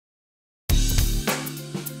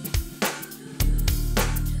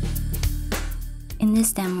In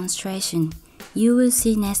this demonstration, you will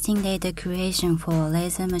see nesting data creation for a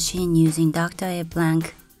laser machine using Dr.ABE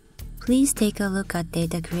blank. Please take a look at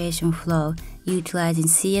data creation flow utilizing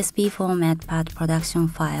CSV format part production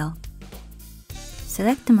file.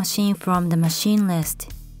 Select the machine from the machine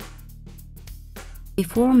list.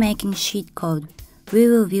 Before making sheet code, we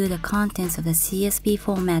will view the contents of the CSV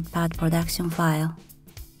format part production file.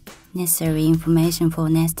 Necessary information for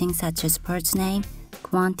nesting such as parts name,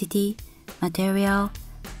 quantity, material,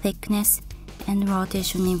 thickness, and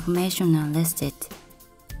rotation information are listed.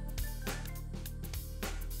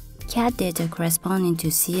 CAD data corresponding to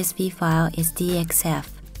CSV file is DXF.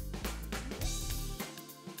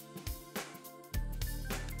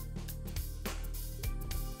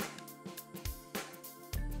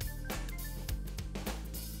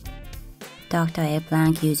 Dr.ABE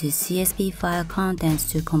blank uses CSV file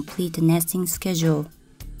contents to complete the nesting schedule.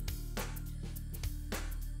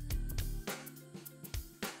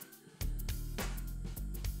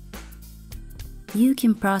 You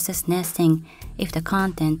can process nesting if the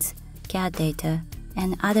contents, CAD data,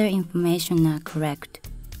 and other information are correct.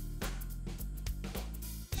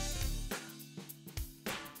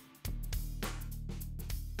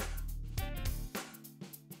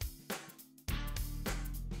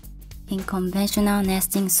 In conventional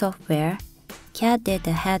nesting software, CAD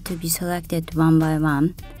data had to be selected one by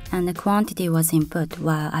one, and the quantity was input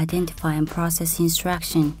while identifying process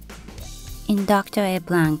instruction. In Dr.ABE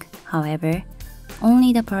blank, however,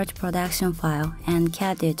 only the part production file and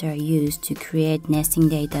CAD data are used to create nesting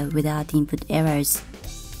data without input errors.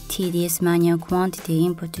 Tedious manual quantity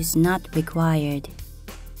input is not required.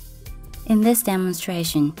 In this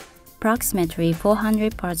demonstration, approximately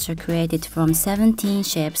 400 parts are created from 17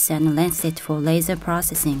 shapes and lensed for laser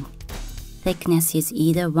processing. Thickness is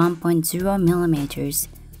either 1.0 mm,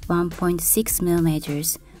 1.6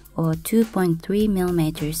 mm, or 2.3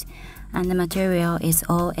 mm, and the material is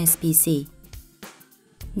all SPC.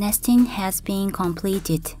 Nesting has been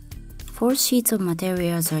completed. 4 sheets of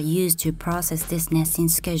materials are used to process this nesting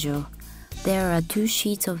schedule. There are 2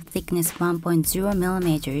 sheets of thickness 1.0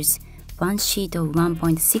 mm, 1 sheet of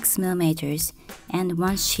 1.6 mm, and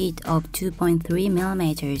 1 sheet of 2.3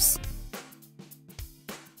 mm.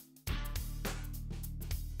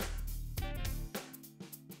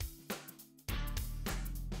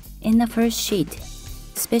 In the first sheet,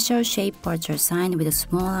 special shape parts are assigned with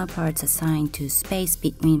smaller parts assigned to space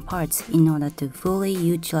between parts in order to fully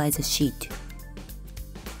utilize the sheet.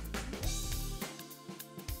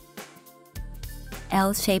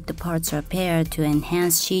 L-shaped parts are paired to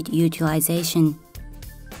enhance sheet utilization.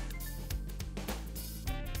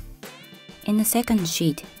 In the second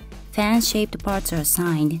sheet, fan-shaped parts are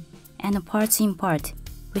assigned, and the parts in part,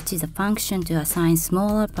 which is a function to assign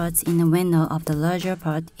smaller parts in the window of the larger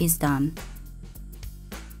part, is done.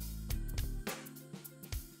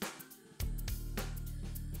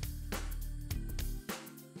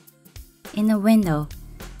 In the window,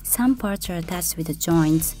 some parts are attached with the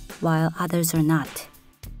joints, while others are not.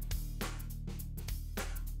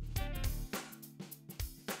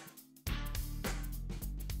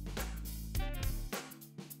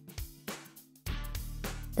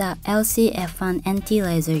 The LCF1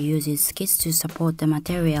 anti-laser uses skits to support the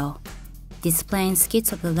material. Displaying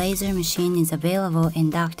skits of the laser machine is available in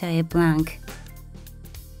Dr.ABE blank.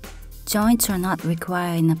 Joints are not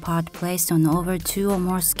required in a part placed on over 2 or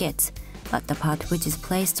more skits, but the part which is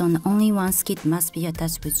placed on only one skit must be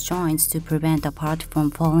attached with joints to prevent the part from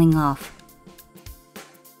falling off.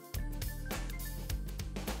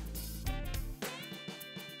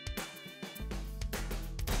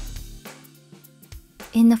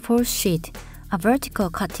 In the fourth sheet, a vertical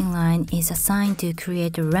cutting line is assigned to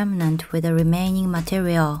create a remnant with the remaining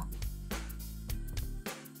material.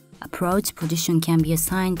 Approach position can be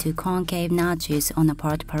assigned to concave notches on the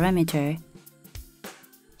part parameter.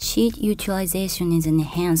 Sheet utilization is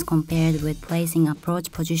enhanced compared with placing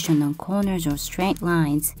approach position on corners or straight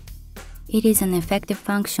lines. It is an effective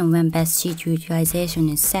function when best sheet utilization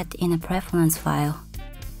is set in a preference file.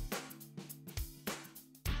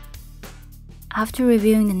 After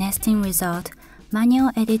reviewing the nesting result, manual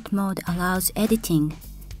edit mode allows editing.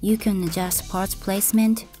 You can adjust parts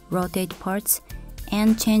placement, rotate parts,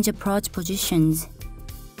 and change approach positions.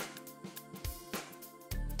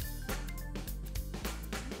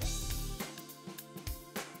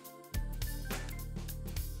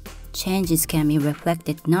 Changes can be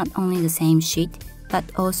reflected not only the same sheet, but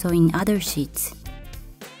also in other sheets.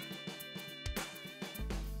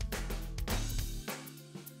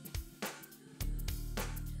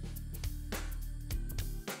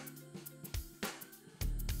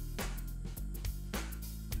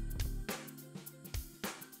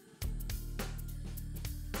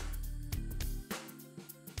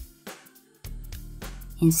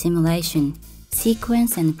 In simulation,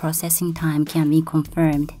 sequence and processing time can be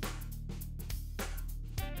confirmed.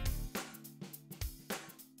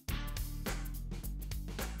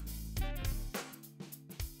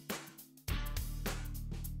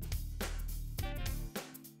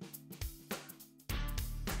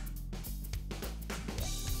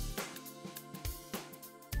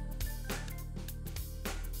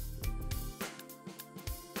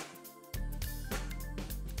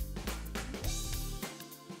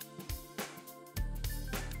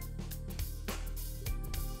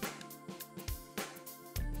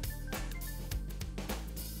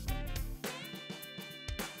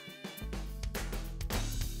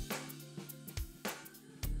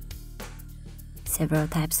 Several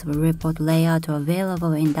types of report layout are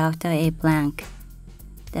available in Dr.ABE Blank.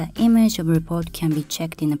 The image of report can be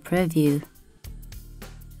checked in the preview.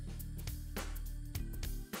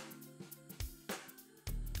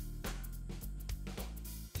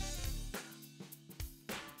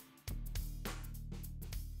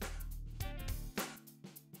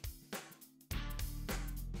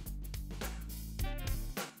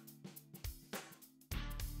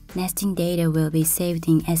 Nesting data will be saved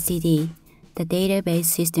in STD, the database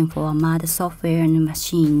system for AMADA software and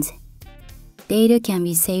machines. Data can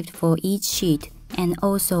be saved for each sheet, and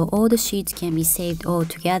also all the sheets can be saved all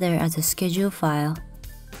together as a schedule file.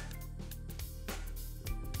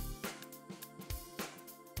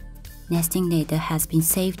 Nesting data has been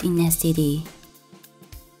saved in STD.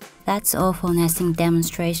 That's all for nesting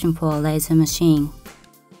demonstration for a laser machine.